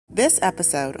This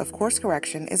episode of Course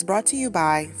Correction is brought to you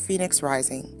by Phoenix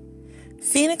Rising.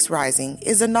 Phoenix Rising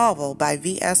is a novel by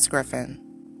V.S. Griffin.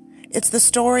 It's the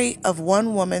story of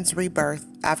one woman's rebirth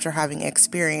after having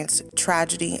experienced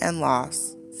tragedy and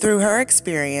loss. Through her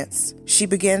experience, she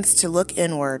begins to look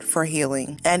inward for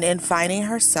healing, and in finding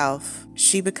herself,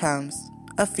 she becomes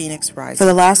a Phoenix Rising. For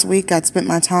the last week, I'd spent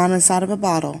my time inside of a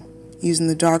bottle, using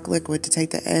the dark liquid to take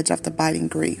the edge off the biting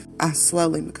grief I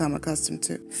slowly become accustomed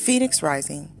to. Phoenix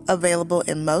Rising, available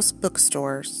in most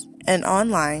bookstores and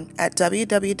online at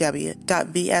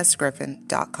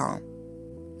www.vsgriffin.com.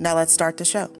 Now let's start the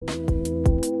show.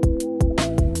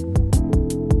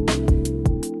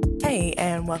 Hey,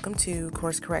 and welcome to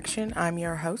Course Correction. I'm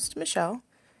your host, Michelle.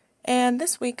 And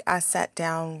this week I sat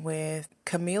down with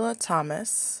Camila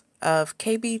Thomas of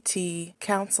KBT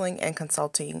Counseling and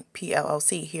Consulting,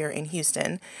 PLLC, here in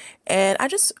Houston. And I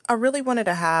really wanted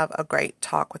to have a great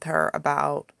talk with her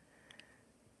about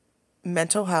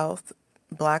mental health,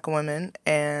 Black women,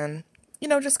 and,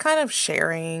 just kind of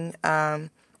sharing.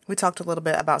 We talked a little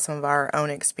bit about some of our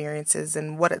own experiences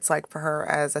and what it's like for her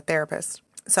as a therapist.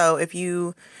 So if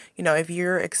if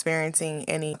you're experiencing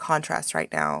any contrast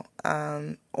right now,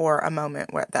 or a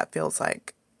moment where that feels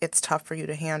like it's tough for you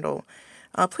to handle,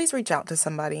 please reach out to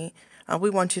somebody. We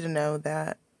want you to know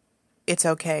that it's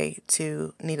okay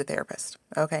to need a therapist,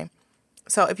 okay?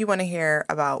 So if you want to hear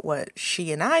about what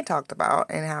she and I talked about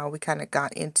and how we kind of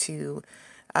got into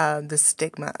the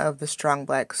stigma of the strong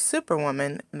Black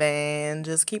superwoman, then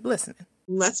just keep listening.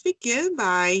 Let's begin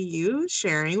by you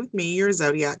sharing with me your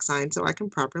zodiac sign so I can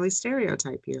properly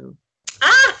stereotype you.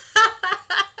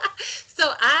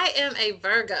 So I am a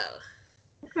Virgo.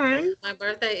 Okay. My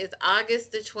birthday is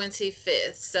August the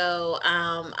 25th. So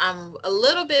I'm a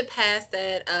little bit past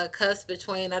that cusp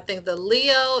between, I think the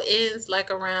Leo ends like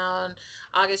around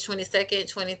August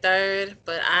 22nd, 23rd,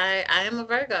 but I am a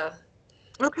Virgo.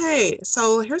 Okay,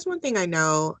 so here's one thing I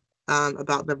know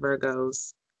about the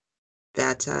Virgos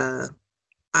that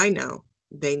I know.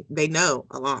 They know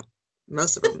a lot.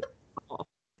 Most of them.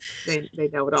 They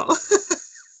know it all.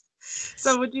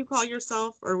 So would you call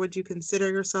yourself, or would you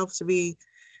consider yourself to be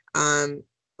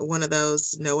one of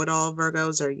those know-it-all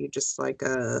Virgos, or are you just like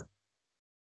are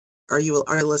you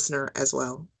a listener as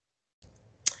well?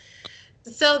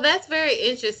 So that's very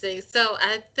interesting. So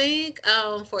I think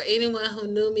for anyone who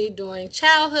knew me during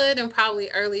childhood and probably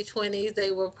early 20s,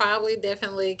 they will probably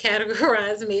definitely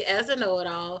categorize me as a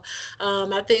know-it-all.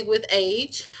 I think with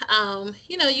age,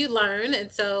 you learn.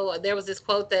 And so there was this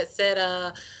quote that said,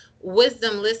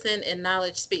 wisdom listen and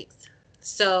knowledge speaks.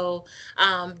 So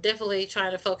definitely trying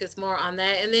to focus more on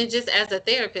that. And then just as a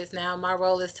therapist now, my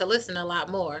role is to listen a lot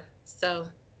more. So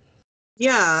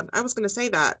Yeah, I was going to say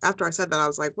that. After I said that, I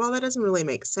was like, well, that doesn't really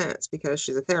make sense because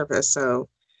she's a therapist, so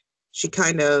she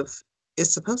kind of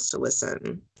is supposed to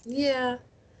listen. yeah.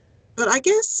 But I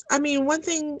guess, I mean, one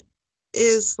thing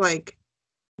is like,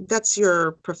 that's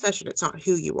your profession. It's not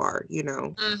who you are, you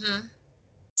know? Mm-hmm.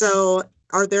 So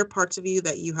are there parts of you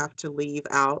that you have to leave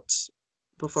out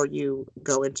before you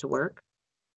go into work?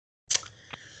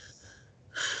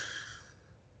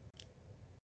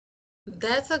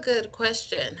 That's a good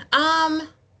question.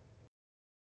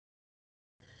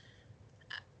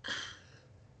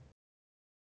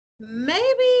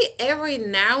 Maybe every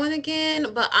now and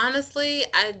again, but honestly,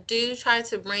 I do try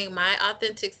to bring my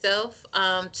authentic self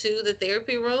to the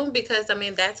therapy room because I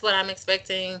mean that's what I'm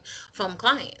expecting from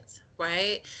clients,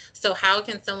 right? So how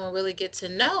can someone really get to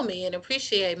know me and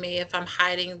appreciate me if I'm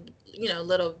hiding,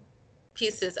 little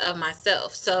pieces of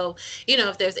myself? So,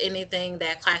 if there's anything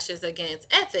that clashes against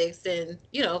ethics, then,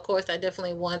 of course, I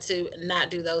definitely want to not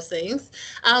do those things.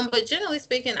 But generally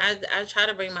speaking, I try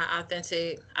to bring my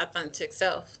authentic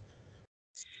self.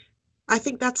 I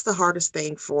think that's the hardest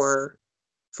thing for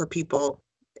people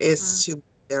is to be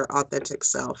their authentic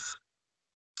self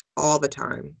all the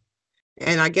time.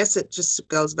 And I guess it just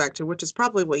goes back to, which is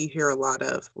probably what you hear a lot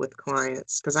of with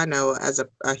clients, because I know as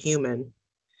a human,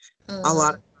 a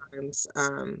lot Mm-hmm. of times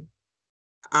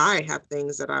I have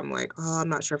things that I'm like, oh, I'm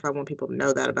not sure if I want people to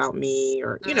know that about me,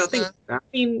 or, things Mm-hmm. like that. I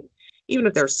mean, even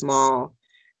if they're small.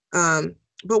 Um,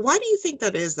 but why do you think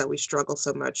that is that we struggle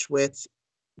so much with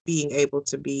being able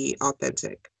to be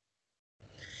authentic?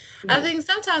 I Mhm. think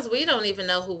sometimes we don't even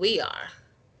know who we are.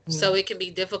 So Mhm. it can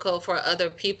be difficult for other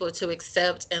people to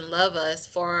accept and love us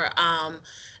for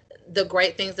the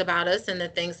great things about us and the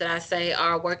things that I say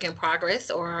are work in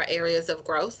progress or are areas of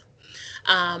growth.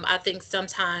 I think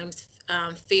sometimes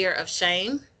fear of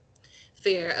shame,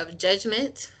 fear of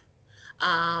judgment,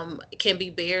 can be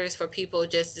barriers for people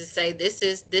just to say this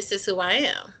is who I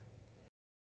am.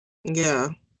 Yeah.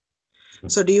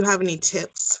 So do you have any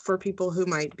tips for people who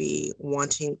might be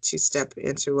wanting to step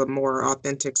into a more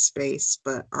authentic space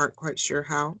but aren't quite sure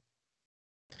how?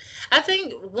 I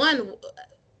think one,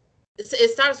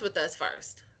 it starts with us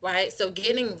first, right? So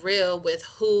getting real with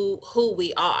who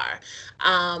we are.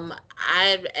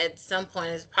 I at some point,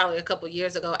 it's probably a couple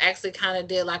years ago, actually kind of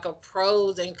did like a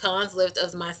pros and cons list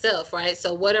of myself, right?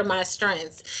 So what are my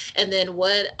strengths, and then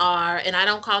what are, and I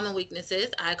don't call them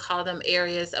weaknesses, I call them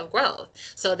areas of growth,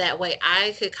 so that way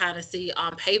I could kind of see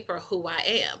on paper who I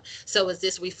am. So is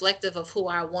this reflective of who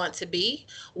I want to be?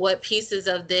 What pieces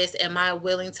of this am I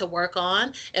willing to work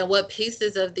on, and what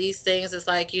pieces of these things is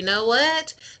like, you know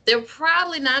what, they're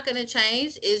probably not going to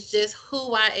change. It's just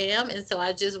who I am. And so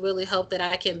I just really hope that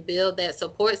I can build that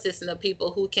support system of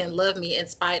people who can love me in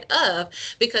spite of,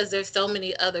 because there's so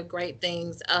many other great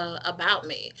things about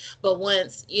me. But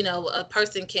once, a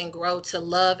person can grow to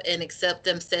love and accept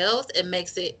themselves, it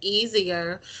makes it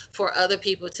easier for other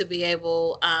people to be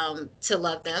able to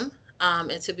love them,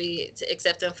 and to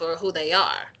accept them for who they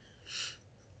are.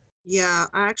 Yeah,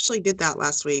 I actually did that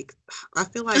last week. I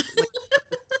feel like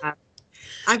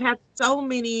I've had so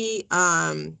many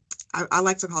I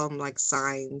like to call them like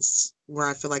signs where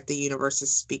I feel like the universe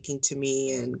is speaking to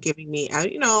me and giving me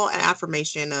an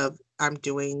affirmation of I'm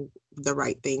doing the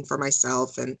right thing for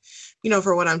myself and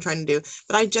for what I'm trying to do.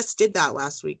 But I just did that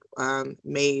last week.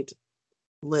 Made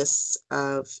lists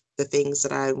of the things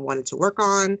that I wanted to work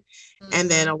on.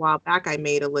 And then Hmm. a while back, I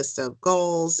made a list of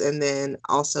goals and then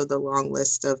also the long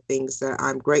list of things that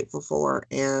I'm grateful for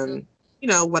and,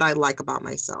 what I like about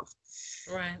myself.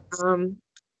 Right. Um,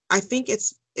 I think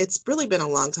it's really been a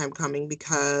long time coming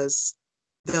because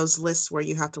those lists where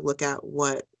you have to look at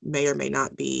what may or may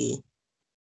not be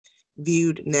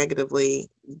viewed negatively,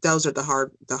 those are the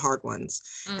hard ones.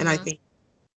 And I Hmm. think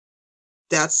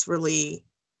that's really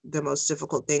the most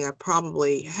difficult thing I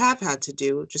probably have had to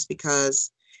do just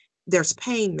because there's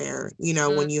pain there,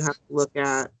 when you have to look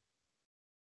at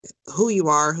who you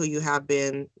are, who you have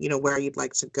been, where you'd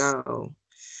like to go.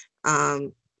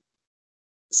 Um,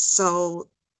 so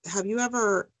have you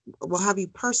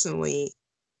personally,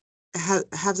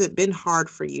 has it been hard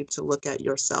for you to look at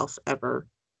yourself ever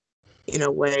in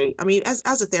a way? I mean, as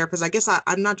a therapist, I guess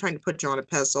I'm not trying to put you on a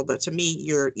pedestal, but to me,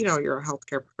 you're a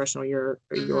healthcare professional,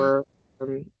 Hmm. you're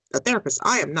a therapist.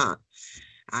 I am not.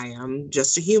 I am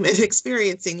just a human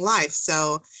experiencing life.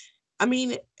 So, I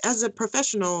mean, as a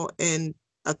professional and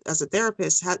as a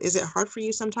therapist, is it hard for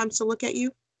you sometimes to look at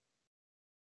you?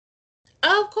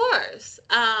 Of course.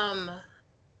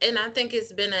 And I think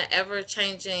it's been an ever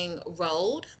changing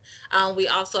road. We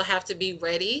also have to be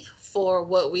ready for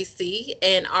what we see.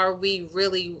 And are we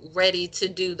really ready to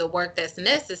do the work that's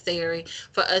necessary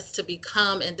for us to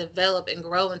become and develop and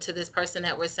grow into this person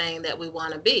that we're saying that we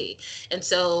want to be? And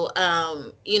so,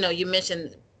 you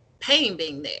mentioned pain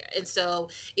being there. And so,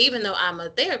 even though I'm a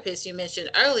therapist, you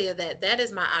mentioned earlier that that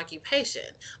is my occupation,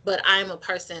 but I'm a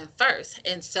person first.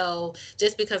 And so,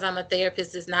 just because I'm a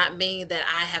therapist does not mean that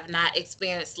I have not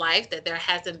experienced life, that there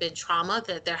hasn't been trauma,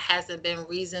 that there hasn't been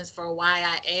reasons for why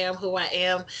I am who I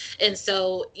am. And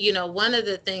so, one of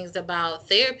the things about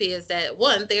therapy is that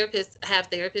one, therapists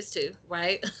have therapists too,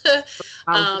 right?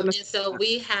 I was gonna And so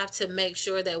we have to make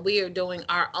sure that we are doing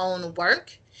our own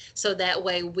work, so that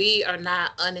way we are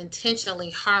not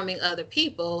unintentionally harming other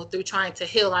people through trying to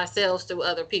heal ourselves through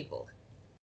other people.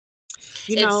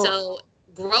 you And know so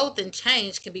growth and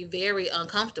change can be very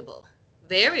uncomfortable,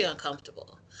 very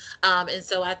uncomfortable. And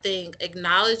so I think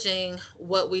acknowledging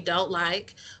what we don't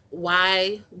like,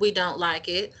 why we don't like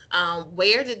it,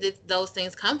 where did those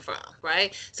things come from,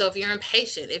 right? So if you're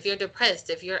impatient, if you're depressed,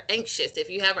 if you're anxious, if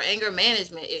you have an anger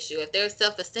management issue, if there's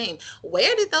self-esteem,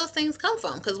 where did those things come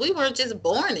from? Because we weren't just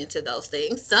born into those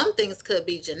things. Some things could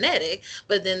be genetic,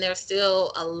 but then there's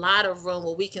still a lot of room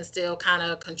where we can still kind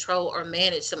of control or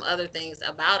manage some other things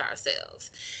about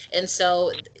ourselves. And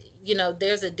so,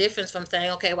 there's a difference from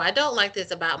saying, okay, well, I don't like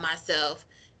this about myself,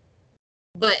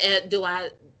 but do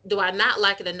I not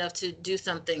like it enough to do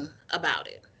something about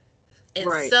it? And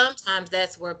right. sometimes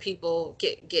that's where people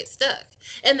get stuck,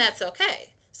 and that's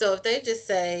okay. So if they just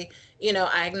say,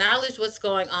 I acknowledge what's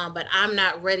going on, but I'm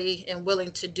not ready and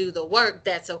willing to do the work,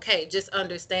 that's okay. Just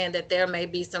understand that there may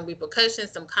be some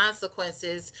repercussions, some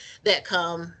consequences that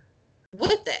come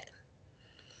with that.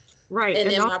 Right. And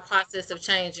And in my process of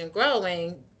change and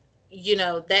growing,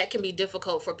 that can be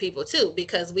difficult for people too,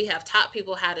 because we have taught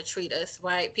people how to treat us,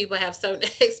 right? People have certain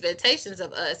expectations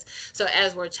of us. So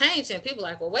as we're changing, people are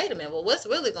like, well, wait a minute, well, what's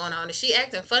really going on? Is she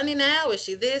acting funny now? Is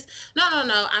she this? No, no,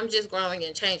 no. I'm just growing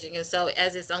and changing. And so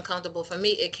as it's uncomfortable for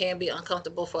me, it can be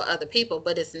uncomfortable for other people,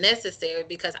 but it's necessary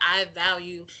because I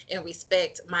value and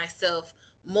respect myself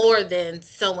more than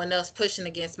someone else pushing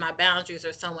against my boundaries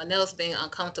or someone else being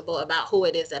uncomfortable about who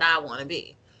it is that I want to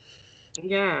be.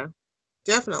 Yeah,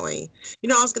 definitely. I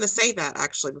was going to say that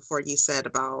actually before you said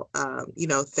about,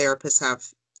 therapists have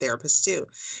therapists too,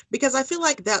 because I feel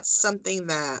like that's something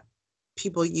that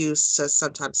people use to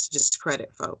sometimes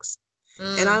discredit folks.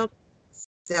 And I Mm, don't think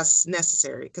that's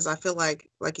necessary because I feel like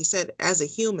you said, as a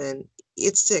human,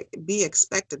 it's to be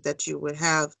expected that you would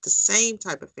have the same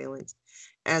type of feelings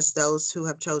as those who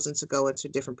have chosen to go into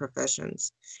different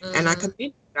professions. And I mm-hmm, commend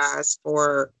you guys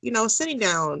for, sitting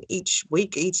down each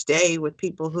week, each day with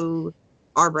people who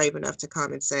are brave enough to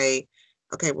come and say,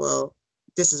 okay, well,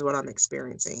 this is what I'm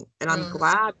experiencing. And I'm mm-hmm,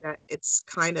 glad that it's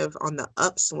kind of on the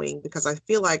upswing because I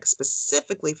feel like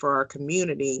specifically for our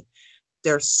community,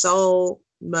 there's so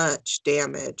much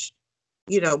damage,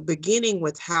 beginning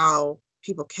with how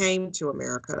people came to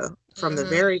America from the mm-hmm,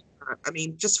 very, I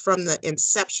mean, just from the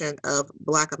inception of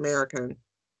Black American,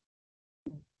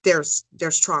 there's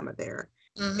trauma there.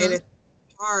 And mm-hmm, it's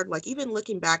hard, like even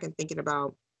looking back and thinking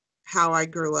about how I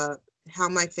grew up, how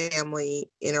my family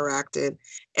interacted,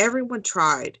 everyone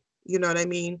tried, you know what I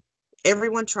mean?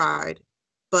 Everyone tried,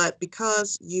 but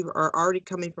because you are already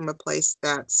coming from a place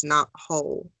that's not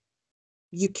whole,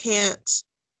 you can't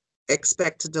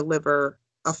expect to deliver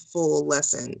a full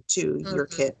lesson to your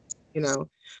mm-hmm, kids, you know?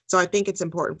 So I think it's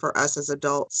important for us as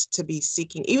adults to be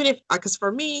seeking, even if, because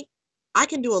for me, I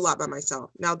can do a lot by myself.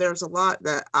 Now, there's a lot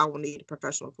that I will need a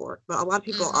professional for, but a lot of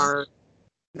people mm-hmm, are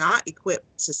not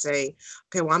equipped to say,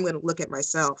 okay, well, I'm going to look at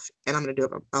myself and I'm going to do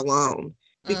it alone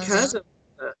because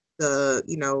mm-hmm. of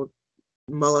the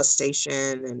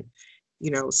molestation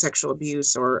and, sexual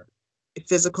abuse or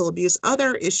physical abuse,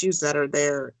 other issues that are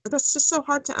there. But that's just so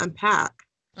hard to unpack.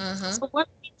 Mm-hmm. So what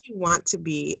made you want to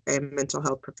be a mental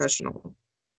health professional?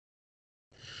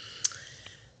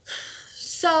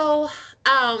 So,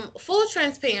 full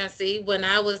transparency, when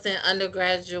I was in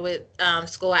undergraduate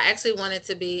school, I actually wanted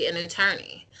to be an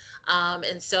attorney.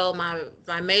 And so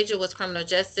my major was criminal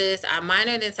justice. I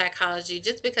minored in psychology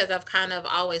just because I've kind of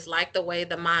always liked the way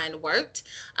the mind worked.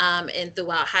 And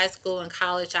throughout high school and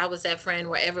college, I was that friend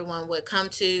where everyone would come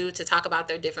to talk about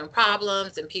their different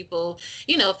problems, and people,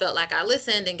 felt like I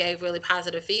listened and gave really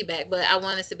positive feedback. But I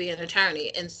wanted to be an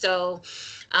attorney, and so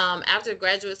after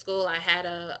graduate school, I had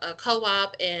a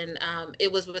co-op, and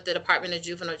it was with the Department of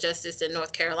Juvenile Justice in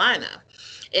North Carolina.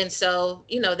 And so,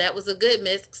 that was a good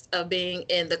mix of being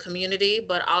in the community,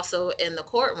 but also in the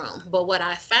courtroom. But what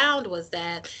I found was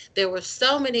that there were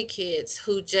so many kids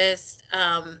who just,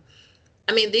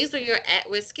 these were your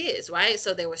at-risk kids, right?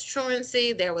 So there was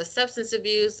truancy, there was substance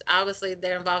abuse. Obviously,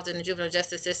 they're involved in the juvenile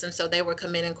justice system, so they were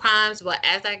committing crimes. But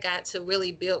as I got to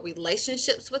really build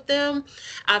relationships with them,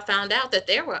 I found out that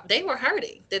they were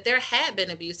hurting, that there had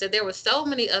been abuse, that there were so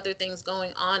many other things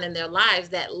going on in their lives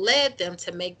that led them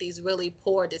to make these really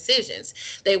poor decisions.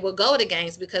 They would go to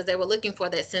gangs because they were looking for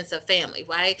that sense of family,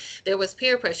 right? There was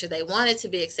peer pressure. They wanted to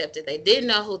be accepted. They didn't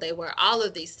know who they were, all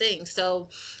of these things. So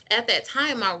at that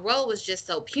time, my role was just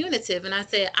so punitive. And I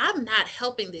said, I'm not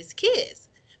helping these kids,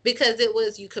 because it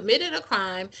was, you committed a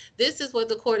crime. This is what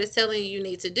the court is telling you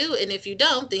need to do. And if you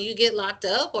don't, then you get locked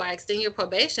up or I extend your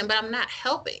probation, but I'm not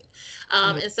helping.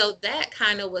 Mhm. And so that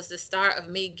kind of was the start of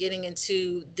me getting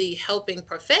into the helping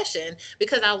profession,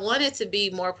 because I wanted to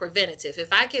be more preventative.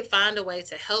 If I could find a way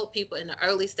to help people in the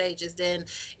early stages, then,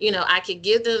 I could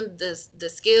give them the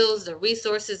skills, the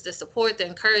resources, the support, the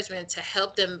encouragement to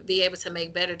help them be able to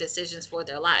make better decisions for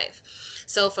their life.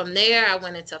 So from there, I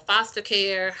went into foster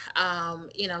care.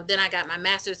 Then I got my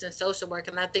master's in social work,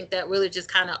 and I think that really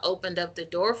just kind of opened up the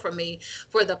door for me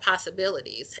for the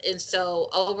possibilities. And so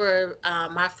over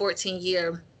my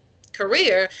 14-year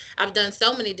career, I've done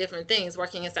so many different things,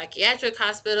 working in psychiatric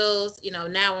hospitals,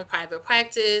 now in private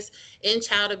practice, in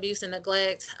child abuse and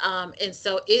neglect. And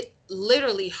so it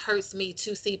literally hurts me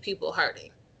to see people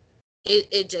hurting.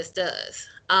 It just does.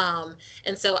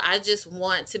 And so I just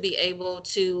want to be able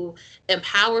to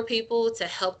empower people, to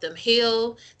help them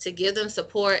heal, to give them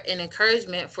support and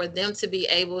encouragement for them to be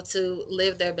able to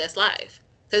live their best life.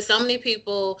 Because so many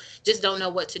people just don't know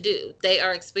what to do. They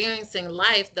are experiencing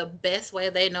life the best way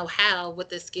they know how, with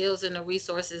the skills and the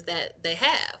resources that they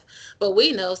have. But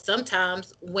we know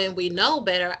sometimes when we know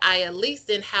better, I at least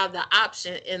then have the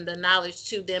option and the knowledge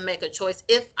to then make a choice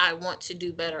if I want to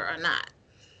do better or not.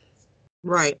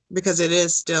 Right. Because it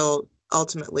is still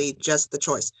ultimately just the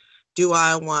choice. Do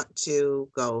I want to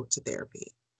go to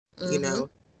therapy? You Mm-hmm. know,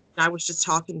 I was just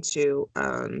talking to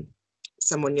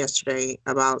someone yesterday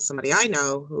about somebody I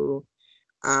know who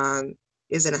um,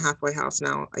 is in a halfway house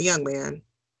now, a young man,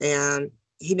 and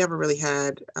he never really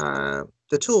had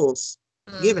the tools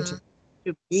given Mm-hmm.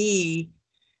 to be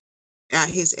at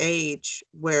his age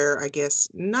where I guess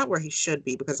not where he should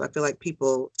be, because I feel like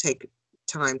people take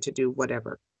time to do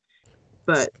whatever,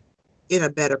 but in a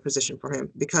better position for him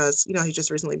because, he's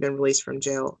just recently been released from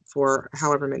jail for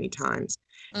however many times.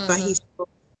 But Mm-hmm. he's so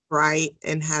bright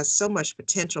and has so much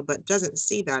potential, but doesn't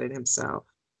see that in himself.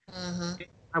 Mm-hmm.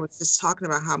 I was just talking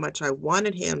about how much I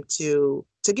wanted him to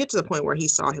get to the point where he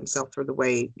saw himself for the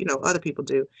way, other people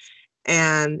do.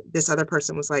 And this other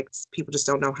person was like, people just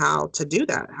don't know how to do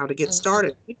that, how to get Mm-hmm.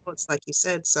 started. It's like you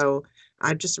said. So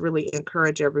I just really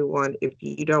encourage everyone, if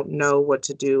you don't know what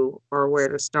to do or where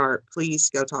to start, please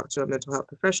go talk to a mental health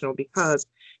professional, because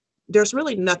there's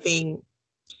really nothing.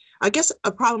 I guess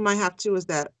a problem I have too is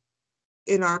that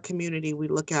in our community, we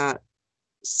look at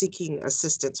seeking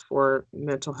assistance for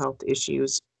mental health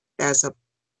issues as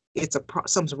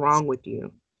something's wrong with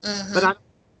you. But I Mm-hmm. don't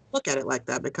look at it like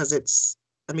that, because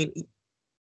I mean,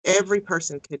 every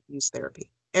person could use therapy.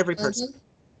 Every person. Mm-hmm.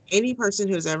 Any person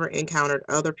who's ever encountered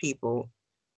other people.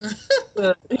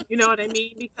 uh, you know what I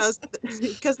mean? Because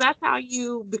that's how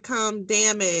you become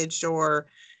damaged or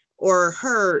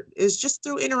hurt, is just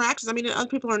through interactions. I mean, other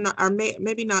people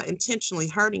maybe not intentionally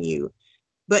hurting you,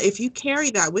 but if you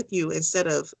carry that with you instead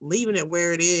of leaving it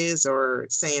where it is or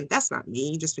saying that's not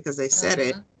me just because they said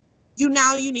it,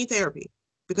 Mm-hmm. you need therapy,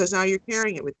 because now you're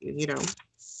carrying it with you.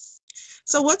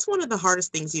 So what's one of the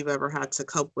hardest things you've ever had to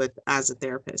cope with as a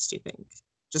therapist, do you think?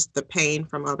 Just the pain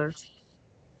from others?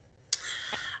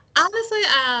 Honestly,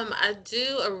 I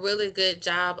do a really good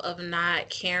job of not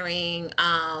carrying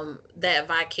that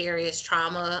vicarious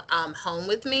trauma home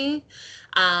with me.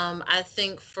 I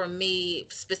think for me,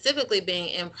 specifically being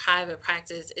in private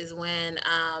practice, is when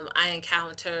I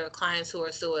encounter clients who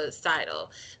are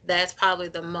suicidal. That's probably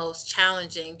the most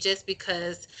challenging, just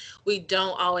because we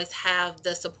don't always have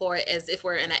the support as if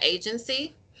we're in an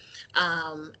agency.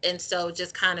 And so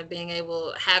just kind of being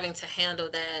able, having to handle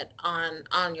that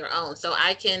on your own. So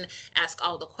I can ask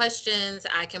all the questions,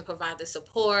 I can provide the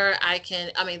support, I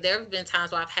mean, there have been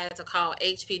times where I've had to call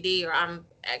HPD, or I'm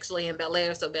actually in Bel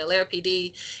Air, so Bel Air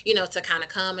PD, to kind of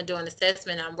come and do an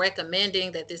assessment. I'm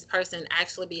recommending that this person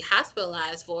actually be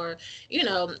hospitalized for,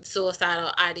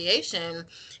 suicidal ideation.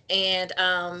 And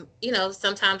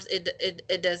sometimes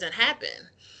it doesn't happen.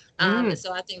 And Mm.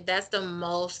 so I think that's the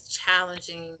most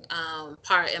challenging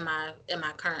part in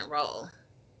my current role.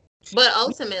 But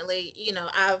ultimately,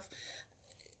 I've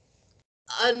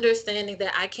understanding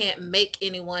that I can't make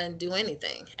anyone do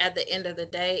anything. At the end of the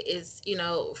day, is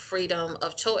freedom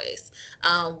of choice.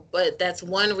 But that's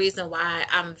one reason why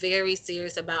I'm very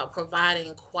serious about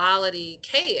providing quality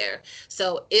care.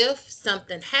 So if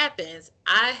something happens,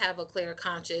 I have a clear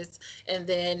conscience, and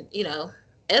then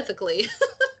ethically,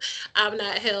 I'm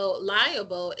not held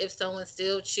liable if someone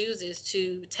still chooses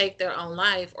to take their own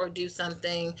life or do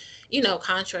something,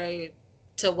 contrary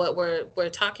to what we're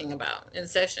talking about in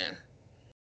session.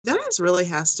 Really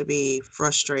has to be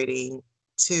frustrating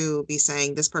to be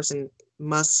saying this person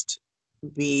must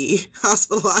be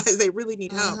hospitalized. They really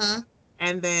need help. Mhm.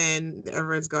 And then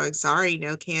everyone's going, sorry,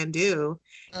 no can do.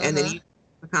 And then Mhm. you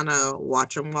kind of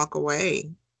watch them walk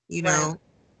away. You Right. know,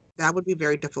 that would be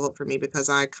very difficult for me, because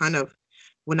I kind of,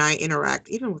 when I interact,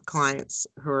 even with clients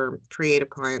who are creative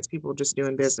clients, people just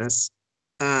doing business,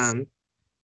 um,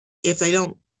 if they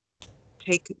don't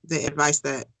take the advice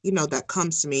that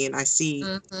comes to me, and I see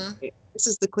Mhm. this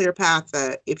is the clear path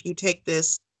that if you take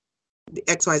this, the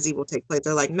XYZ will take place.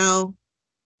 They're like, no,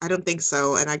 I don't think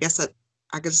so. And I guess that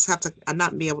I just have to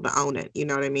not be able to own it. You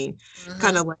know what I mean?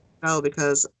 Kind Mhm. of let it go,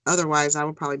 because otherwise I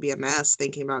would probably be a mess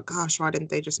thinking about, gosh, why didn't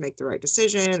they just make the right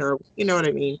decision? Or, you know what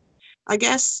I mean? I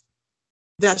guess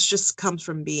that's just comes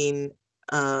from being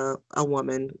a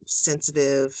woman,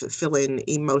 sensitive, feeling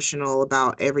emotional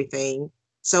about everything.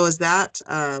 So is that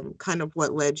kind of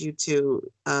what led you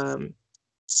to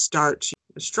start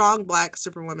strong Black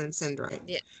superwoman syndrome?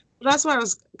 Yeah. That's why I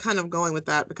was kind of going with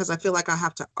that, because I feel like I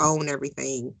have to own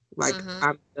everything. Like Mhm.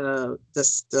 I'm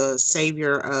the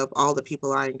savior of all the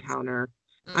people I encounter.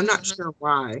 I'm not Mhm. sure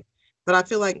why, but I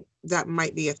feel like that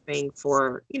might be a thing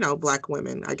for, Black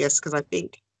women, I guess, because I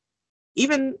think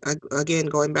even again,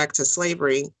 going back to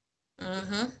slavery,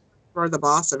 Mhm. for the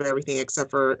boss of everything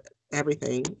except for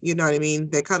everything. You know what I mean?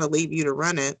 They kind of leave you to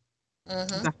run it,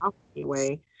 Mhm. the house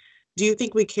anyway. Do you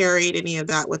think we carried any of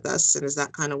that with us? And is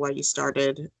that kind of why you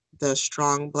started the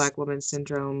Strong Black Woman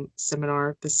Syndrome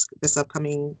seminar this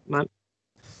upcoming month?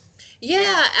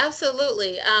 Yeah,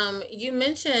 absolutely. You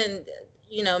mentioned,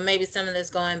 maybe some of this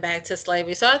going back to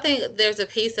slavery. So I think there's a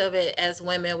piece of it as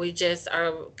women, we just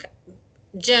are,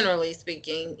 generally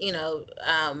speaking,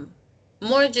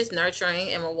 more just nurturing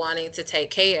and we're wanting to take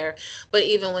care. But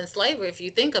even when slavery, if you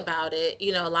think about it,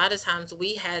 a lot of times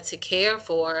we had to care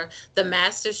for the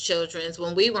master's children's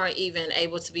when we weren't even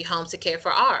able to be home to care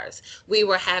for ours. We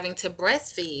were having to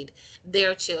breastfeed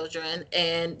their children.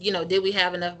 And, did we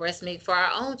have enough breast milk for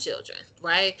our own children,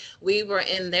 right? We were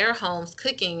in their homes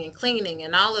cooking and cleaning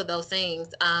and all of those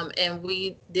things. And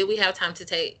we have time to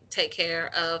take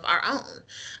care of our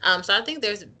own. So I think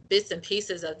there's bits and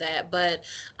pieces of that. But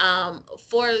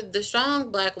for the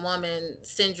Strong Black Woman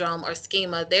Syndrome or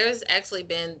schema, there's actually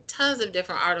been tons of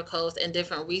different articles and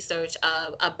different research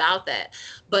about that.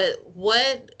 But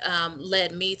what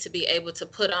led me to be able to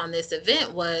put on this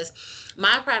event was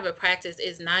my private practice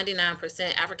is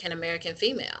 99% African American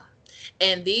female.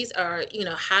 And these are,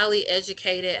 highly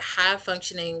educated, high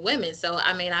functioning women. So,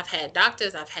 I mean, I've had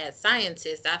doctors, I've had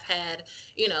scientists, I've had,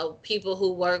 people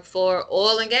who work for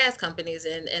oil and gas companies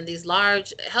and these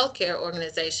large healthcare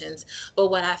organizations. But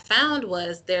what I found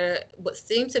was there what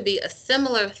seemed to be a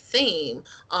similar theme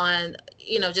on,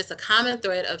 just a common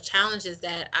thread of challenges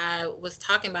that I was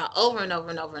talking about over and over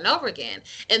and over and over again.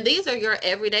 And these are your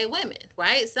everyday women,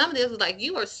 right? Some of this was like,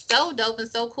 you are so dope and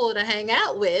so cool to hang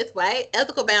out with, right?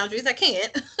 Ethical boundaries, I can't.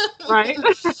 Right.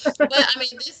 But I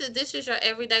mean, this is your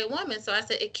everyday woman. So I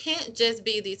said it can't just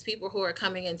be these people who are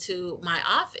coming into my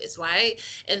office, right?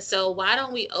 And so why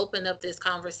don't we open up this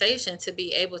conversation to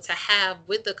be able to have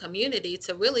with the community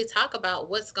to really talk about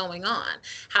what's going on?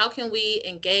 How can we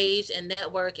engage and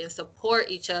network and support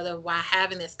each other while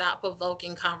having this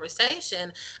thought-provoking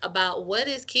conversation about what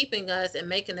is keeping us and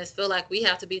making us feel like we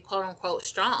have to be quote unquote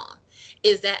strong?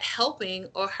 Is that helping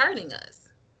or hurting us?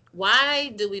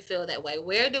 Why do we feel that way?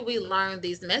 Where do we learn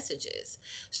these messages?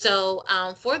 So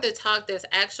for the talk, there's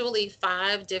actually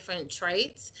 5 different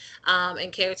traits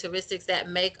and characteristics that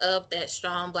make up that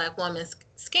Strong Black Woman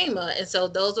schema. And so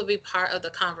those will be part of the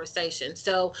conversation.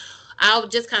 So I'll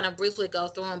just kind of briefly go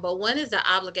through them. But one is the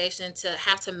obligation to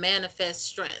have to manifest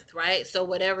strength, right? So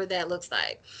whatever that looks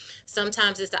like.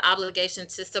 Sometimes it's the obligation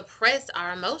to suppress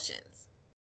our emotions,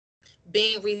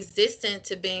 being resistant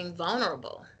to being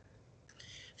vulnerable,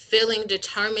 feeling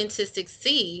determined to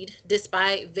succeed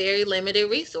despite very limited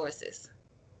resources.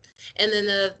 And then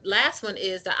the last one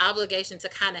is the obligation to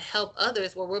kind of help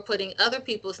others where we're putting other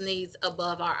people's needs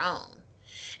above our own.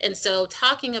 And so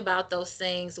talking about those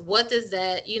things, what does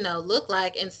that, look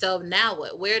like? And so now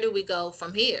what? Where do we go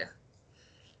from here?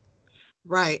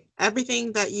 Right.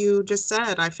 Everything that you just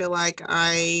said, I feel like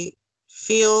I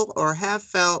feel or have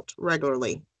felt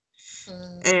regularly.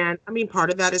 And I mean, part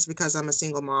of that is because I'm a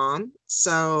single mom.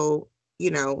 So,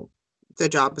 the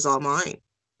job is all mine.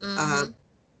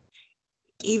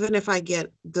 Even if I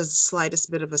get the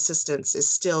slightest bit of assistance, it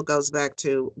still goes back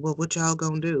to, well, what y'all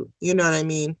gonna do? You know what I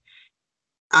mean?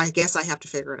 I guess I have to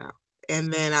figure it out.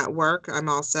 And then at work, I'm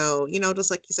also,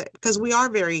 just like you said, because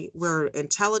we're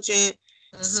intelligent,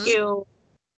 skilled,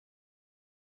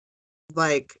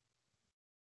 like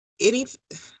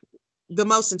the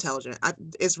most intelligent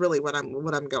is really what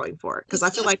I'm going for, because I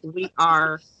feel like we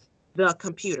are the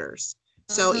computers.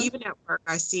 So even at work,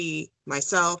 I see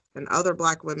myself and other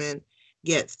Black women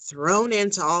get thrown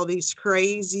into all these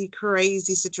crazy,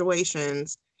 crazy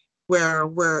situations where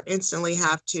we're instantly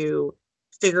have to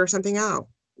figure something out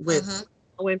with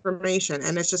no information.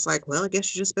 And it's just like, well, I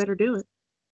guess you just better do it.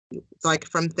 It's like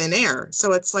from thin air.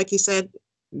 So it's like you said,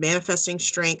 manifesting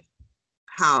strength.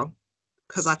 How?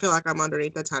 Because I feel like I'm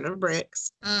underneath a ton of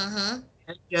bricks. And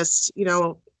just,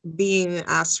 being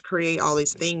asked to create all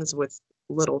these things with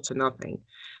little to nothing.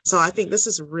 So I think this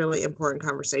is a really important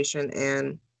conversation.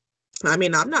 And I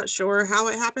mean, I'm not sure how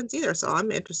it happens either. So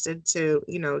I'm interested to,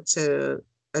 to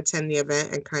attend the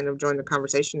event and kind of join the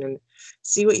conversation and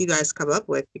see what you guys come up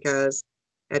with. Because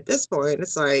at this point,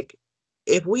 it's like,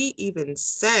 if we even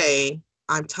say,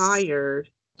 I'm tired,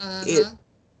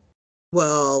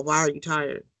 well, why are you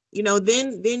tired?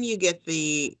 Then you get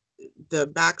the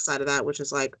backside of that, which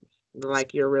is like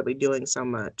you're really doing so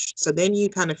much. So then you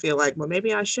kind of feel like, well,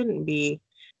 maybe I shouldn't be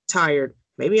tired.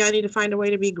 Maybe I need to find a way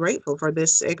to be grateful for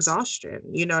this exhaustion.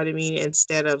 You know what I mean?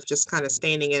 Instead of just kind of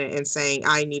standing in it and saying,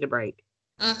 I need a break.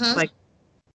 Like,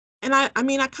 and I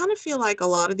mean, I kind of feel like a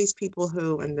lot of these people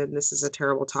who, and then this is a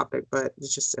terrible topic, but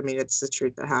it's just, I mean, it's the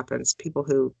truth that happens. People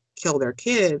who kill their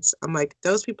kids, I'm like,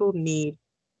 those people need,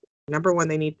 number one,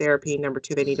 they need therapy. Number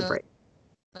two, they need a break.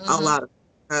 A lot of,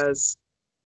 because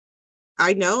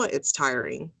I know it's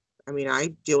tiring. I mean, I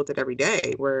deal with it every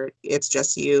day where it's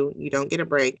just you don't get a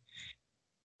break,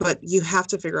 but you have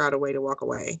to figure out a way to walk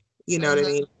away. You know what I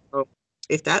mean? So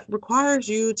if that requires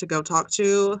you to go talk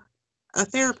to a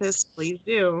therapist, please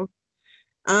do.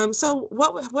 So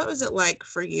what was it like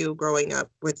for you growing up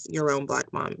with your own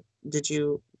Black mom? Did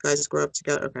you guys grow up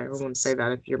together? Okay, I won't say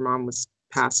that if your mom was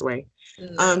passed away.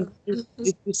 No.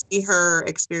 Did you see her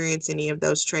experience any of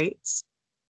those traits?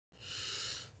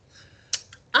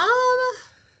 Um,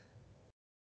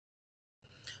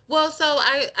 well, so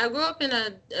I grew up in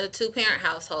a two-parent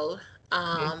household.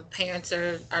 Mhm. Parents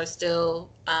are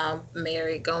still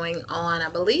married, going on, I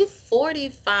believe,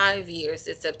 45 years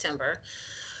this September.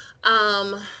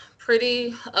 Um,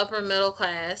 Pretty upper middle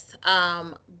class.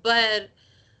 But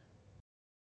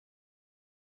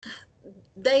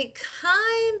they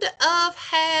kind of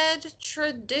had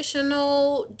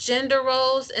traditional gender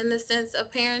roles in the sense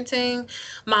of parenting.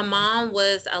 My mom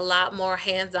was a lot more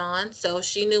hands-on, so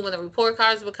she knew when the report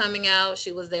cards were coming out.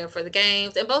 She was there for the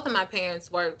games, and both of my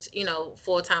parents worked,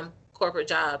 full-time corporate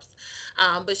jobs.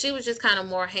 But she was just kind of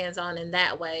more hands-on in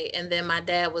that way. And then my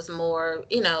dad was more,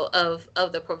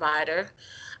 of the provider.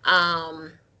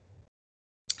 Um,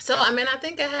 so I mean, I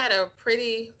think I had a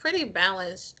pretty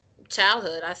balanced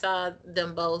childhood. I saw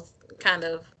them both kind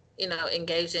of,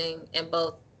 engaging in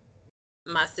both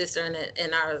my sister and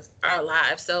in our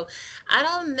lives. So I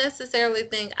don't necessarily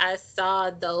think I saw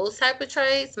those type of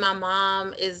traits. My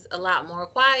mom is a lot more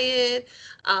quiet.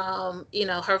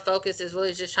 Her focus is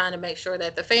really just trying to make sure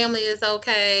that the family is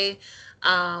okay.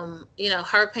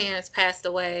 Her parents passed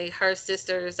away. Her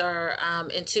sisters are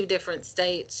in two different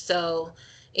states. So,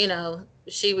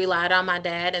 she relied on my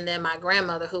dad, and then my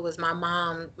grandmother, who was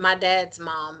my dad's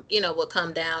mom, would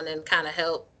come down and kind of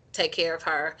help take care of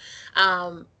her.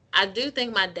 I do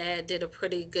think my dad did a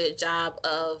pretty good job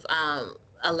of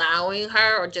allowing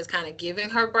her, or just kind of giving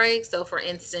her breaks. So, for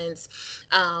instance,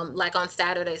 like on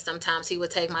Saturdays, sometimes he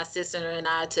would take my sister and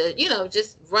I to,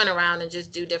 just run around and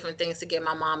just do different things to give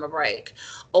my mom a break.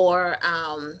 Or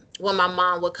when my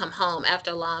mom would come home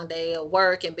after a long day of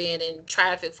work and being in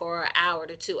traffic for an hour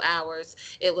to 2 hours,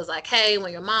 it was like, hey,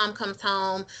 when your mom comes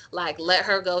home, like, let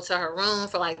her go to her room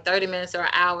for like 30 minutes or an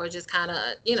hour, just kind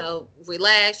of,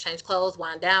 relax, change clothes,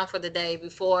 wind down for the day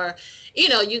before,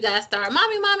 you guys start,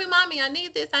 mommy, mommy, mommy, I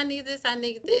need this, I need this, I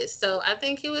need this. So I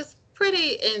think he was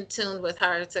pretty in tune with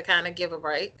her to kind of give a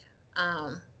break.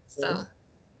 So.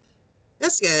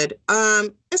 That's good.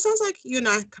 It sounds like you and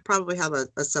I could probably have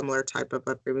a similar type of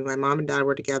upbringing. My mom and dad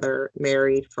were together,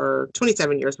 married for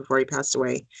 27 years before he passed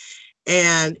away.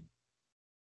 And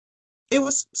it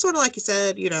was sort of like you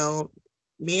said,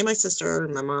 me and my sister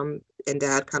and my mom and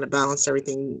dad kind of balanced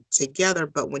everything together.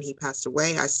 But when he passed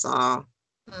away, I saw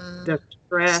the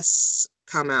stress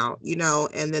come out,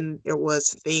 and then it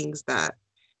was things that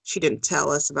she didn't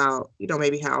tell us about,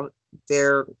 maybe how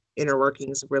their inner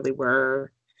workings really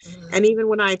were. And even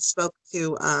when I spoke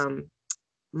to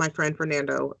my friend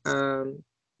Fernando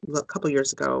a couple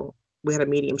years ago, we had a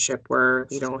mediumship where,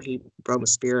 he brought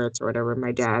spirits or whatever,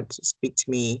 my dad to speak to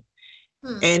me.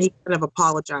 And he kind of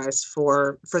apologized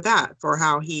for that, for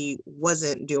how he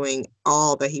wasn't doing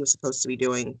all that he was supposed to be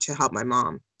doing to help my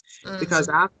mom. Because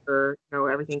after,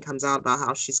 everything comes out about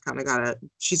how she's kind of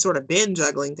she's sort of been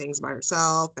juggling things by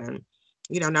herself, and,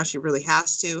 now she really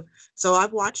has to. So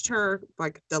I've watched her,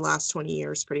 like, the last 20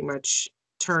 years pretty much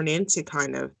turn into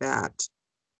kind of that,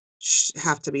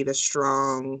 have to be the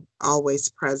strong, always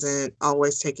present,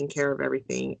 always taking care of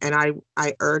everything. And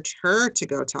I urge her to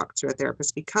go talk to a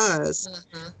therapist because,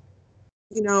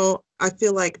 I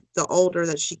feel like the older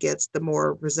that she gets, the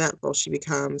more resentful she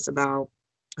becomes about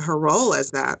her role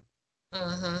as that.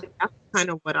 That's kind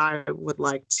of what I would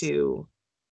like to,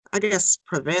 I guess,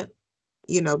 prevent,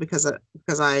 because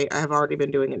I have already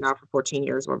been doing it now for 14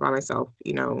 years or by myself,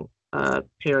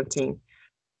 parenting.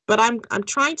 But I'm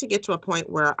trying to get to a point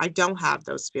where I don't have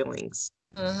those feelings,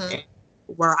 and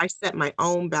where I set my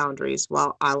own boundaries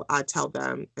while I tell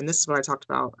them, and this is what I talked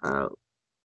about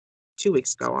 2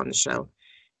 weeks ago on the show,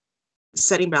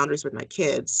 setting boundaries with my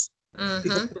kids,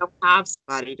 because I don't have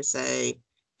somebody to say,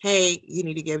 hey, you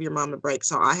need to give your mom a break.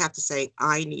 So I have to say,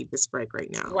 I need this break right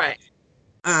now. Right.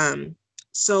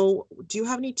 So do you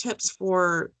have any tips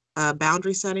for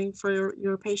boundary setting for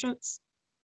your patients?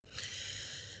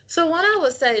 So one, I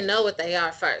would say know what they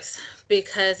are first,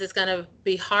 because it's going to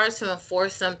be hard to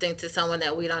enforce something to someone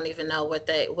that we don't even know what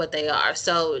they are.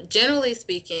 So generally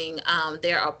speaking,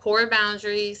 there are poor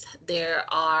boundaries, there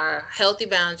are healthy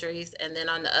boundaries, and then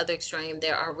on the other extreme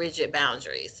there are rigid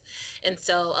boundaries. And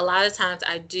so a lot of times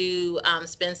I do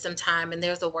spend some time, and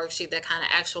there's a worksheet that kind of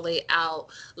actually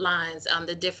outlines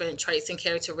the different traits and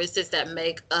characteristics that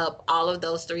make up all of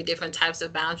those three different types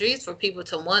of boundaries for people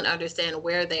to, one, understand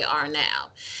where they are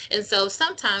now. And so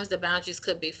sometimes the boundaries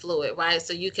could be fluid, right?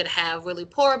 So you could have really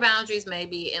poor boundaries,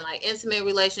 maybe in like intimate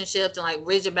relationships, and like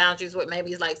rigid boundaries with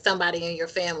maybe it's like somebody in your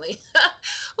family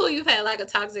who you've had like a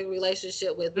toxic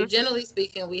relationship with. But generally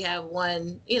speaking, we have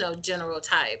one, general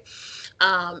type.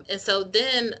 And so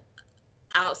then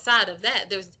outside of that,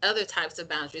 there's other types of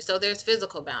boundaries. So there's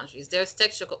physical boundaries, there's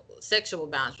sexual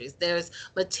boundaries, there's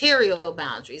material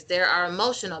boundaries, there are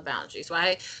emotional boundaries,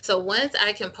 right? So once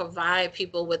I can provide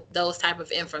people with those type of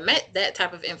that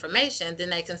type of information, then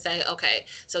they can say, okay,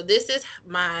 so this is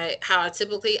how I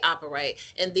typically operate,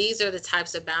 and these are the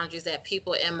types of boundaries that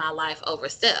people in my life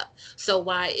overstep. So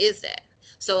why is that?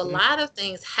 So a lot of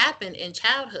things happen in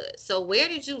childhood. So where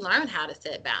did you learn how to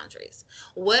set boundaries?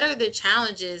 What are the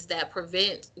challenges that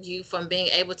prevent you from being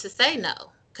able to say no?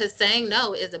 Because saying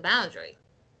no is a boundary,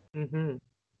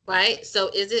 right? So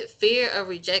is it fear of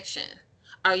rejection?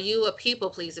 Are you a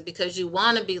people pleaser because you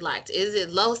want to be liked? Is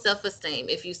it low self-esteem?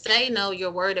 If you say no,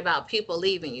 you're worried about people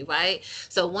leaving you, right?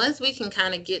 So once we can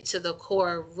kind of get to the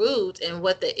core root and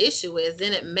what the issue is,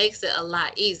 then it makes it a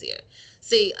lot easier.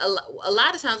 See, a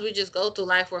lot of times we just go through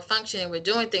life, we're functioning, we're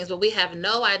doing things, but we have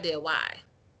no idea why.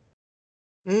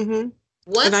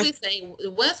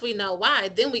 Once we know why,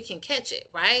 then we can catch it,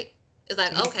 right? It's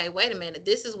like, okay, wait a minute,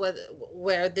 this is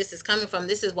where this is coming from.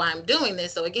 This is why I'm doing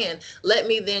this. So again, let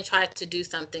me then try to do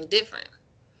something different.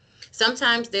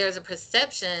 Sometimes there's a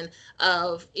perception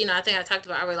of, I think I talked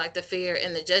about already, like the fear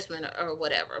and the judgment or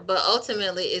whatever, but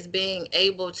ultimately it's being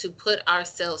able to put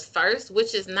ourselves first,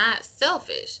 which is not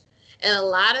selfish. And a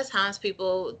lot of times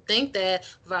people think that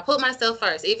if I put myself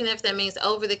first, even if that means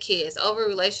over the kids, over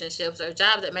relationships or a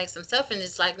job that makes them selfish,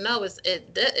 it's like, no,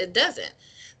 it doesn't.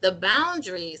 The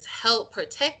boundaries help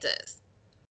protect us.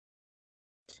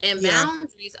 And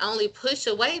boundaries only push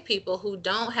away people who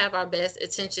don't have our best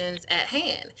intentions at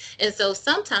hand. And so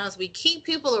sometimes we keep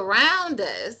people around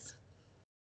us.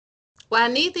 Well, I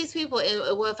need these people.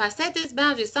 And well, if I set this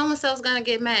boundary, so-and-so's going to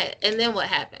get mad. And then what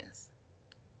happens?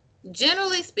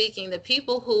 Generally speaking, the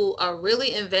people who are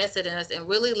really invested in us and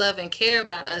really love and care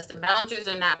about us, the boundaries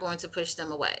are not going to push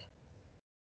them away.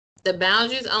 The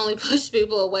boundaries only push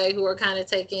people away who are kind of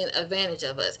taking advantage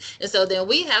of us. And so then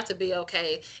we have to be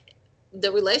okay.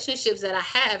 The relationships that I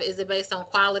have, is it based on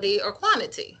quality or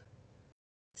quantity?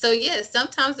 So yes,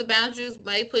 sometimes the boundaries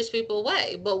may push people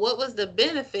away, but what was the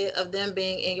benefit of them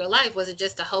being in your life? Was it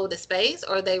just to hold a space,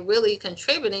 or are they really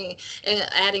contributing and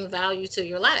adding value to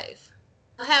your life?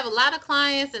 I have a lot of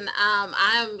clients, and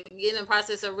I'm in the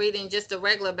process of reading just the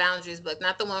regular boundaries book,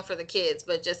 not the one for the kids,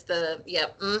 but just the,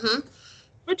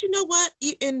 But you know what?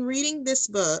 In reading this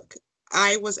book,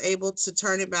 I was able to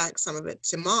turn it back, some of it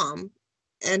to mom,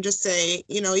 and just say,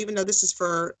 even though this is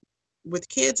with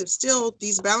kids, it's still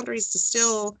these boundaries to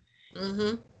still,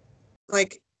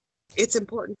 like, it's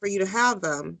important for you to have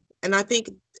them. And I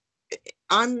think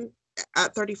I'm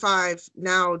at 35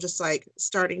 now, just like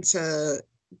starting to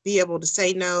be able to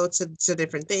say no to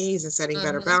different things and setting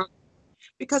better boundaries.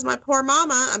 Because my poor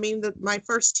mama, my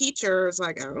first teacher is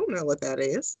like, I don't know what that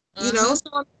is, so,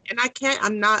 and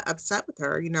I'm not upset with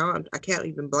her, I can't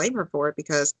even blame her for it,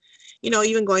 because,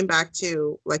 even going back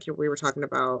to, like we were talking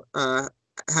about,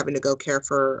 having to go care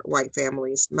for white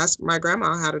families, my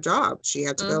grandma had a job. She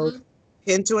had to go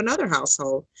into another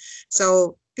household.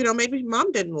 So, maybe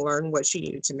mom didn't learn what she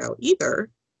needed to know either.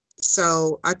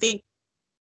 So I think,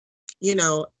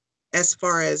 as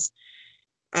far as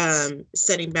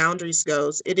setting boundaries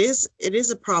goes, it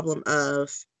is a problem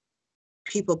of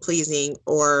people pleasing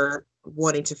or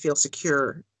wanting to feel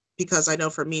secure. Because I know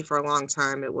for me, for a long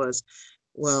time, it was,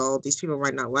 well, these people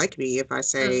might not like me if I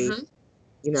say,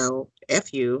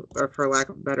 F you, or for lack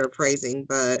of better phrasing,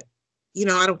 but,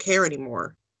 I don't care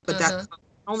anymore. But that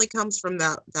only comes from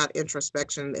that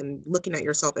introspection and looking at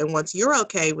yourself. And once you're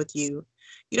okay with you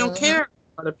don't care if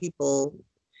other people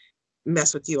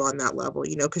mess with you on that level,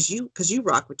 because you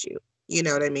rock with you. You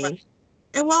know what I mean? Right.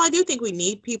 And while I do think we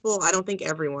need people, I don't think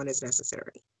everyone is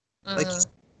necessary. Like,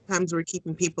 sometimes we're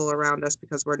keeping people around us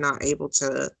because we're not able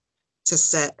to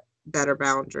set better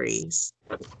boundaries.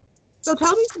 So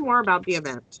tell me some more about the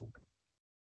event.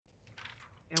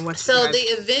 And what you So guys? the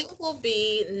event will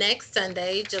be next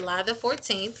Sunday, July the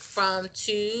 14th, from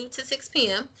 2 to 6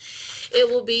 p.m. It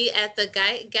will be at the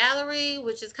Gallery,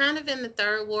 which is kind of in the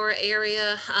Third Ward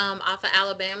area, off of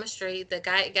Alabama Street. The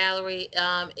Geidt Gallery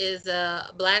is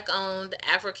a Black-owned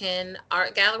African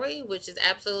art gallery, which is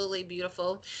absolutely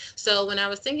beautiful. So when I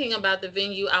was thinking about the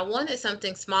venue, I wanted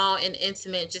something small and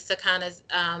intimate, just to kind of,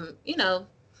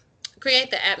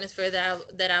 create the atmosphere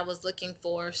that I was looking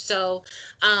for. So,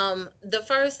 the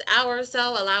first hour or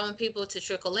so, allowing people to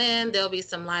trickle in. There'll be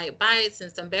some light bites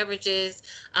and some beverages.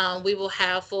 We will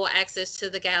have full access to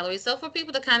the gallery, so for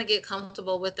people to kind of get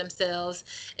comfortable with themselves,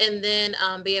 and then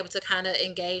be able to kind of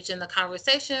engage in the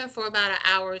conversation for about an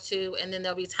hour or two, and then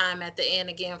there'll be time at the end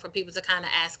again for people to kind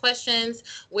of ask questions.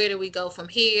 Where do we go from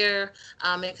here?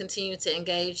 And continue to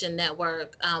engage and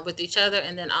network with each other,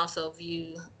 and then also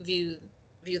view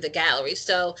the gallery.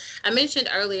 So I mentioned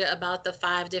earlier about the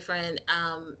 5 different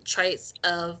traits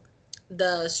of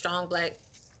the strong Black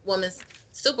woman,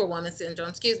 superwoman syndrome.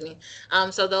 Excuse me.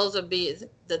 So those would be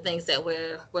the things that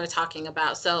we're talking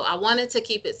about. So I wanted to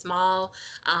keep it small.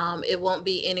 It won't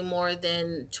be any more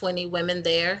than 20 women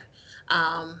there.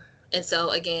 Um, and so,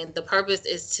 again, the purpose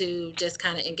is to just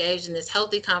kind of engage in this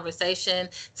healthy conversation,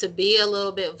 to be a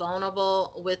little bit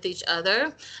vulnerable with each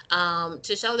other,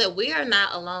 to show that we are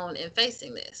not alone in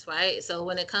facing this, right? So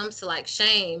when it comes to like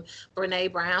shame,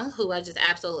 Brene Brown, who I just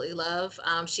absolutely love,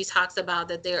 she talks about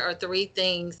that there are 3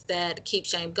 things that keep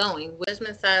shame going: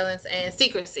 judgment, silence, and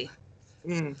secrecy.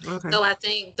 Okay. So I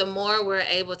think the more we're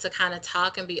able to kind of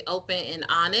talk and be open and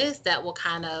honest, that will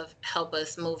kind of help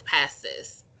us move past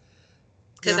this.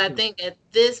 Because I Definitely. think at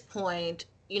this point,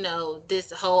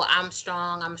 this whole I'm a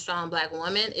strong Black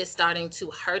woman is starting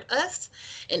to hurt us.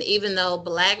 And even though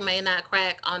Black may not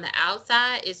crack on the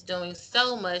outside, it's doing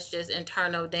so much just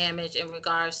internal damage in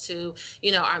regards to,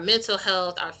 our mental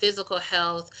health, our physical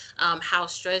health, how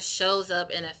stress shows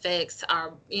up and affects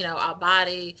our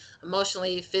body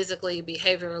emotionally, physically,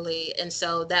 behaviorally. And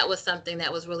so that was something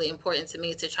that was really important to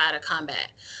me to try to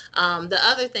combat. The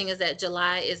other thing is that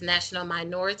July is National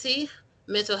Minority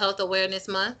Mental Health Awareness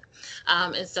Month.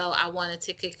 And so I wanted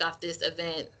to kick off this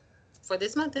event for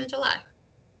this month in July.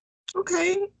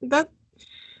 Okay. That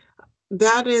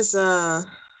is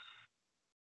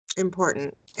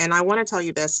important. And I want to tell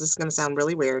you this is going to sound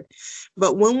really weird,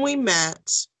 but when we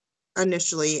met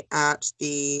initially at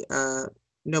the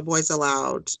No Boys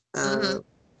Allowed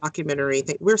documentary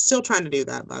thing, we're still trying to do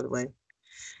that, by the way.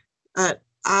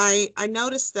 I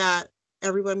noticed that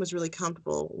everyone was really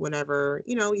comfortable whenever,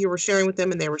 you were sharing with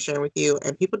them and they were sharing with you,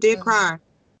 and people did cry.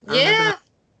 I remember Yeah. that.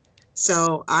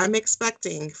 So I'm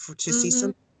expecting to see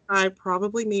some cry,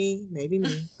 probably me, maybe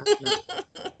me. I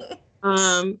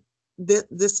don't know.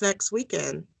 This next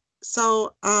weekend.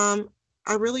 So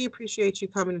I really appreciate you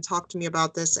coming to talk to me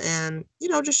about this, and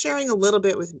just sharing a little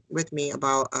bit with me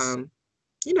about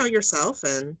yourself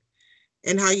and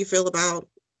how you feel about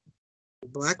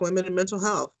Black women and mental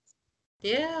health.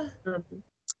 Yeah.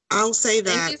 I'll say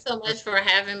Thank that. you so much for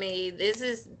having me. This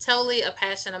is totally a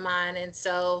passion of mine. And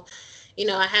so,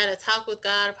 I had a talk with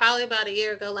God probably about a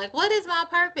year ago, like, what is my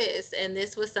purpose? And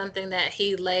this was something that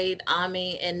He laid on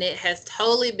me. And it has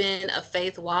totally been a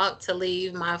faith walk to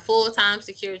leave my full time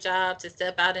secure job, to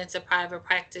step out into private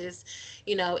practice,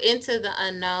 into the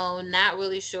unknown, not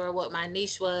really sure what my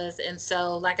niche was. And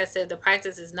so, like I said, the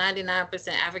practice is 99%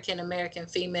 African American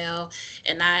female.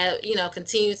 And I,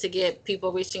 continue to get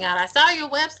people reaching out. I saw your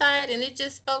website and it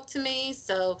just spoke to me.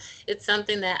 So it's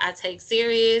something that I take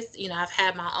serious. I've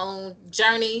had my own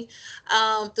journey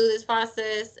through this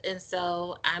process. And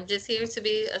so I'm just here to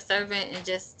be a servant and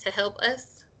just to help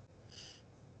us.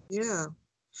 Yeah.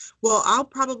 Well, I'll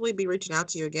probably be reaching out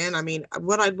to you again. I mean,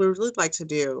 what I'd really like to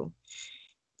do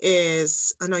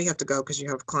is, I know you have to go because you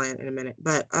have a client in a minute,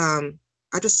 but I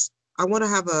want to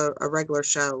have a regular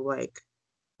show like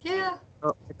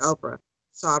Oprah.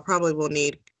 So I probably will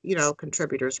need,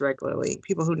 contributors regularly,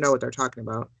 people who know what they're talking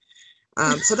about.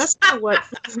 So that's kind of what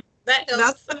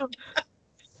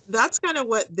that's kind of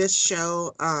what this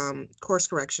show, Course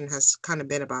Correction, has kind of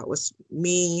been about, was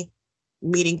me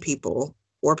meeting people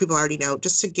or people I already know,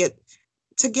 just to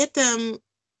get them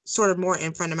sort of more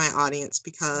in front of my audience,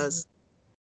 because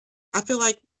I feel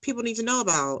like people need to know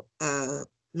about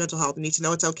mental health, need to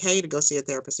know it's okay to go see a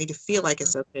therapist, need to feel like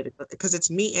it's okay because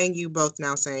it's me and you both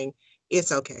now saying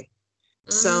it's okay.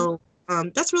 So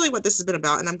that's really what this has been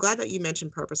about. And I'm glad that you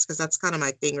mentioned purpose, because that's kind of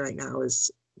my thing right now,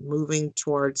 is moving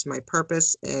towards my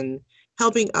purpose and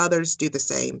helping others do the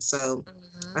same. So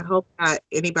I hope that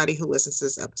anybody who listens to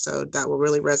this episode, that will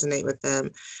really resonate with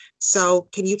them. So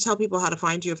can you tell people how to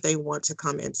find you if they want to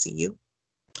come and see you?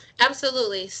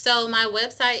 Absolutely. So my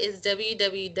website is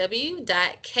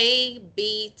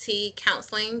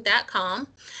www.kbtcounseling.com.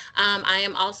 I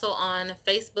am also on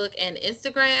Facebook and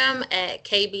Instagram at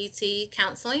KBT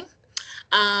Counseling.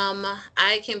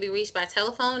 I can be reached by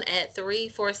telephone at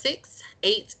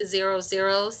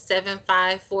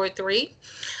 346-800-7543.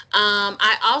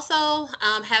 I also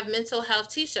have mental health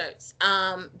t-shirts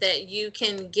that you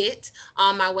can get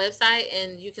on my website,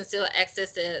 and you can still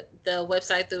access the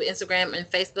website through Instagram and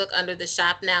Facebook under the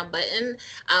Shop Now button.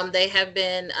 They have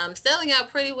been selling out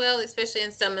pretty well, especially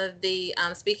in some of the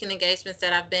speaking engagements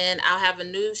that I've been. I'll have a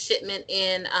new shipment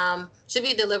in, should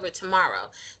be delivered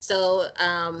tomorrow. So,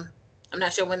 I'm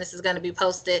not sure when this is going to be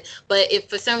posted, but if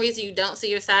for some reason you don't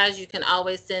see your size, you can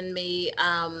always send me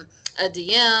a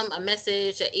DM, a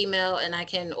message, an email, and I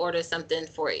can order something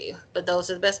for you. But those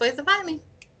are the best ways to find me.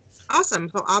 Awesome.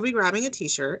 So I'll be grabbing a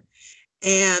t-shirt,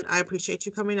 and I appreciate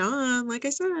you coming on, like I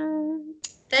said.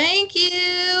 Thank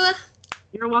you.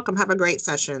 You're welcome. Have a great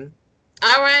session.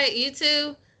 All right, you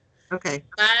too. Okay.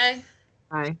 Bye.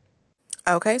 Bye.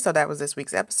 Okay, so that was this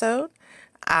week's episode.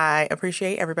 I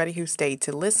appreciate everybody who stayed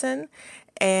to listen.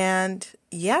 And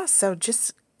yeah, so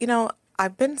just,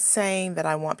 I've been saying that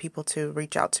I want people to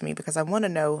reach out to me because I want to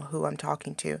know who I'm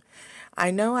talking to. I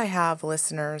know I have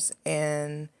listeners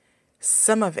in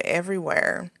some of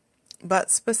everywhere,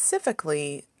 but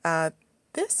specifically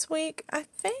this week, I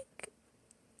think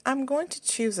I'm going to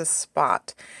choose a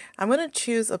spot. I'm going to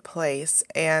choose a place.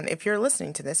 And if you're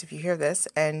listening to this, if you hear this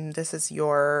and this is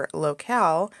your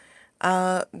locale,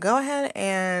 go ahead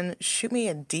and shoot me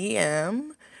a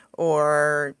DM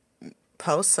or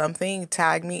post something,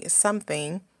 tag me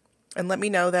something, and let me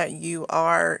know that you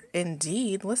are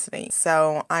indeed listening.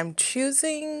 So I'm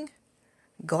choosing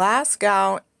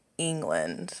Glasgow,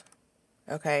 England,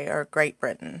 okay, or Great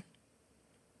Britain.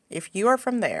 If you are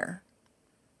from there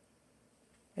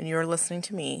and you're listening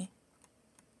to me,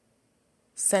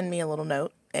 send me a little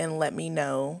note and let me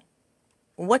know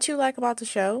what you like about the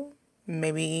show.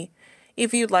 Maybe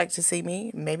if you'd like to see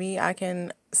me, maybe I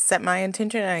can set my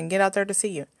intention and get out there to see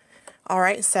you. All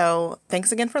right, so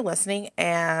thanks again for listening,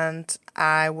 and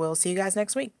I will see you guys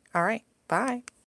next week. All right, bye.